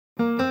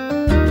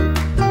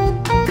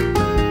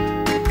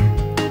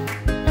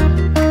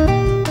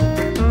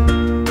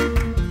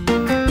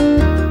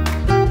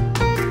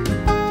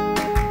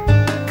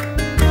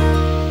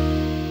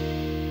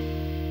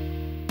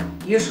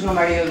Io sono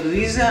Maria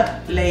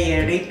Luisa, lei è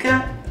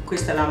Enrica,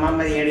 questa è la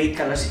mamma di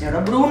Enrica, la signora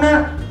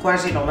Bruna,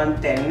 quasi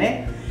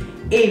novantenne,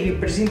 e vi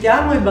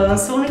presentiamo i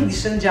Balanzoni di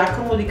San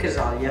Giacomo di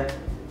Casaglia.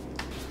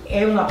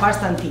 È una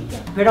pasta antica,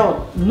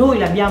 però noi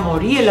l'abbiamo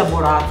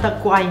rielaborata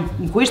qua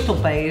in questo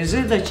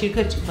paese da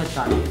circa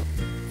 50 anni.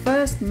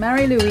 First,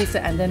 Maria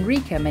Luisa and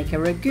Enrica make a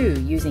ragu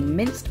using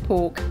minced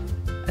pork,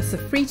 a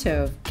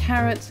sofrito of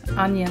carrot,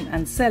 onion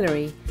and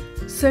celery,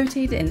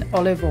 sautéed in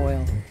olive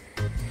oil.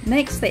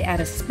 Next, they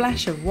add a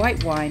splash of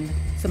white wine,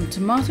 some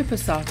tomato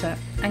passata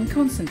and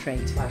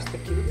concentrate. Basta,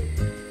 chiudi,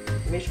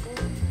 mescolo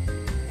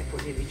e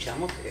poi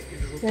diciamo che il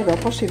risultato... E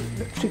dopo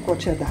si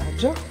cuoce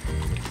adagio.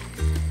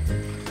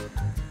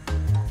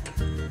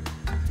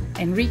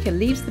 Enrica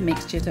leaves the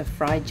mixture to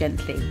fry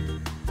gently.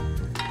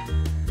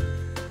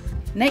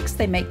 Next,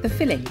 they make the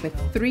filling with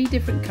 3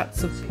 different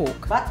cuts of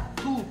pork.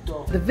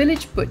 Battuto. The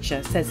village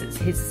butcher says it's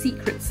his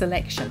secret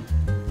selection.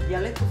 Il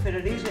dialetto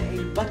ferrarese è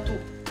il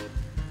battuto.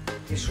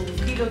 E su 1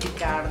 chilo di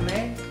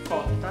carne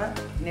cotta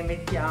ne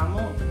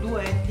mettiamo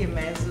 2 etti e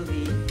mezzo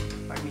di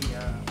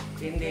parmigiano,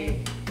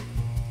 quindi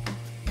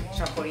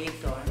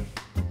saporito.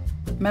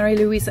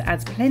 Maria Luisa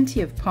adds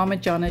plenty of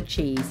Parmigiano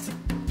cheese.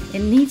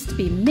 It needs to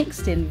be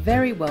mixed in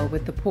very well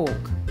with the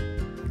pork.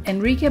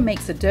 Enrica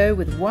makes a dough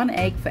with 1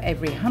 egg for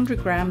every 100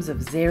 grams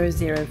of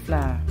 00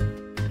 flour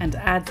and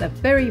adds a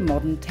very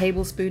modern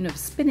tablespoon of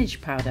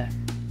spinach powder.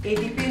 E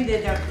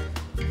dipende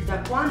da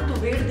quanto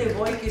verde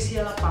vuoi che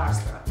sia la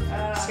pasta.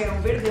 Se è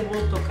un verde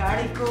molto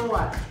carico,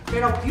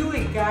 però più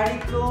è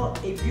carico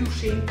e più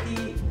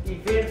senti il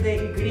verde,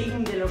 il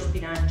green dello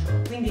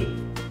spinacio, quindi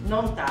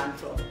non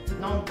tanto,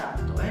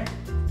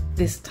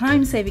 This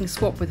time-saving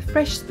swap with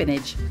fresh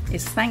spinach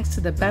is thanks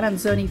to the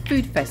Balanzoni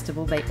food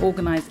festival they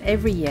organise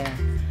every year,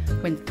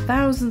 when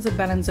thousands of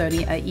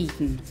Balanzoni are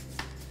eaten.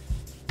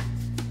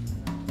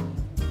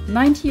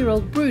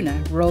 90-year-old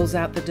Bruna rolls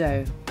out the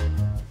dough.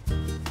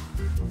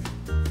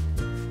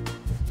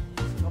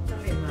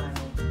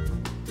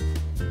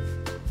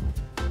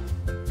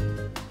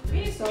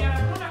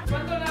 Signora Bruna,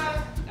 quando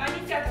ha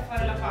iniziato a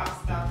fare la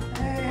pasta?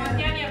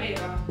 Quanti anni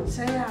aveva?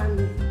 6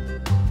 anni.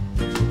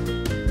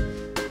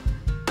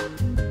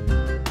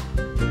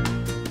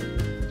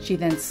 She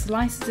then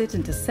slices it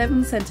into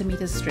 7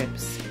 centimetre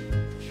strips.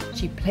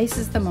 She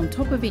places them on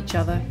top of each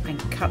other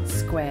and cuts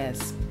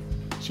squares.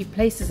 She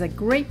places a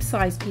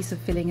grape-sized piece of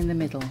filling in the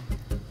middle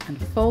and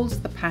folds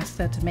the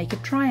pasta to make a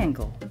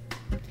triangle.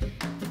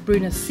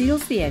 Bruna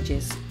seals the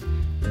edges,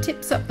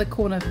 tips up the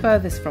corner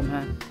furthest from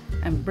her,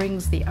 and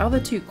brings the other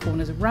 2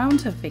 corners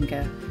round her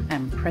finger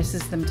and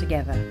presses them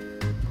together.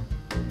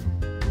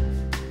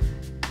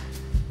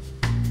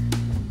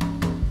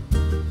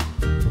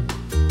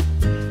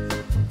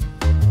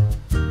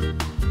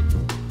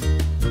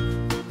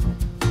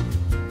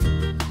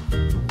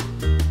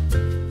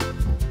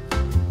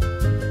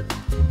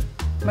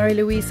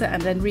 Maria Luisa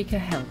and Enrica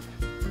help.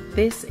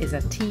 This is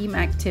a team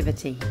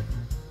activity.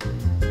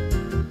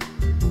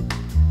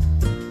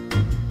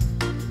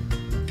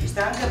 È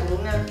stanca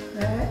Bruna?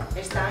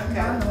 È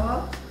stanca?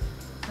 No,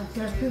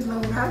 più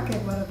lunga che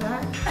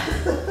guardare.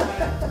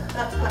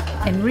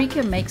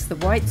 Enrica makes the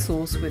white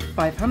sauce with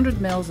 500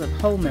 ml of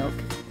whole milk,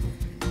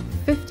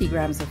 50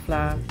 grams of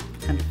flour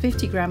and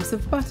 50 grams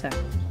of butter.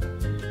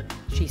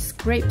 She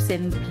scrapes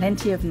in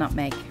plenty of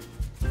nutmeg.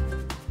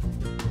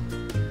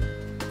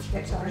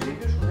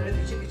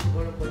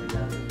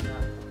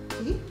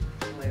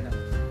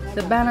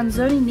 The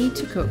Balanzoni need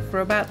to cook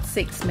for about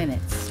 6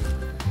 minutes.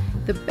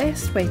 The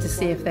best way to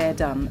see if they're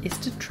done is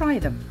to try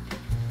them.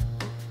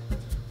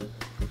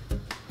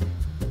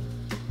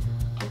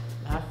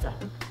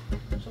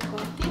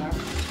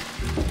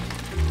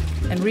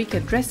 Enrica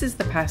dresses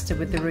the pasta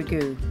with the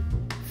ragu,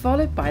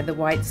 followed by the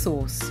white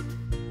sauce.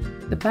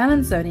 The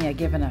Balanzoni are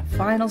given a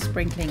final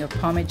sprinkling of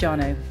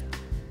Parmigiano.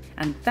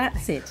 And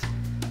that's it.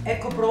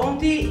 Ecco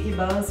pronti i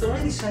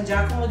Balanzoni di San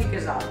Giacomo di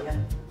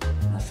Casaglia.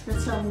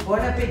 Buon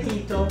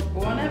appetito!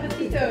 Buon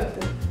appetito!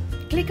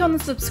 Click on the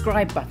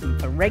subscribe button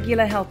for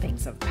regular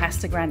helpings of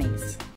Pasta Grannies.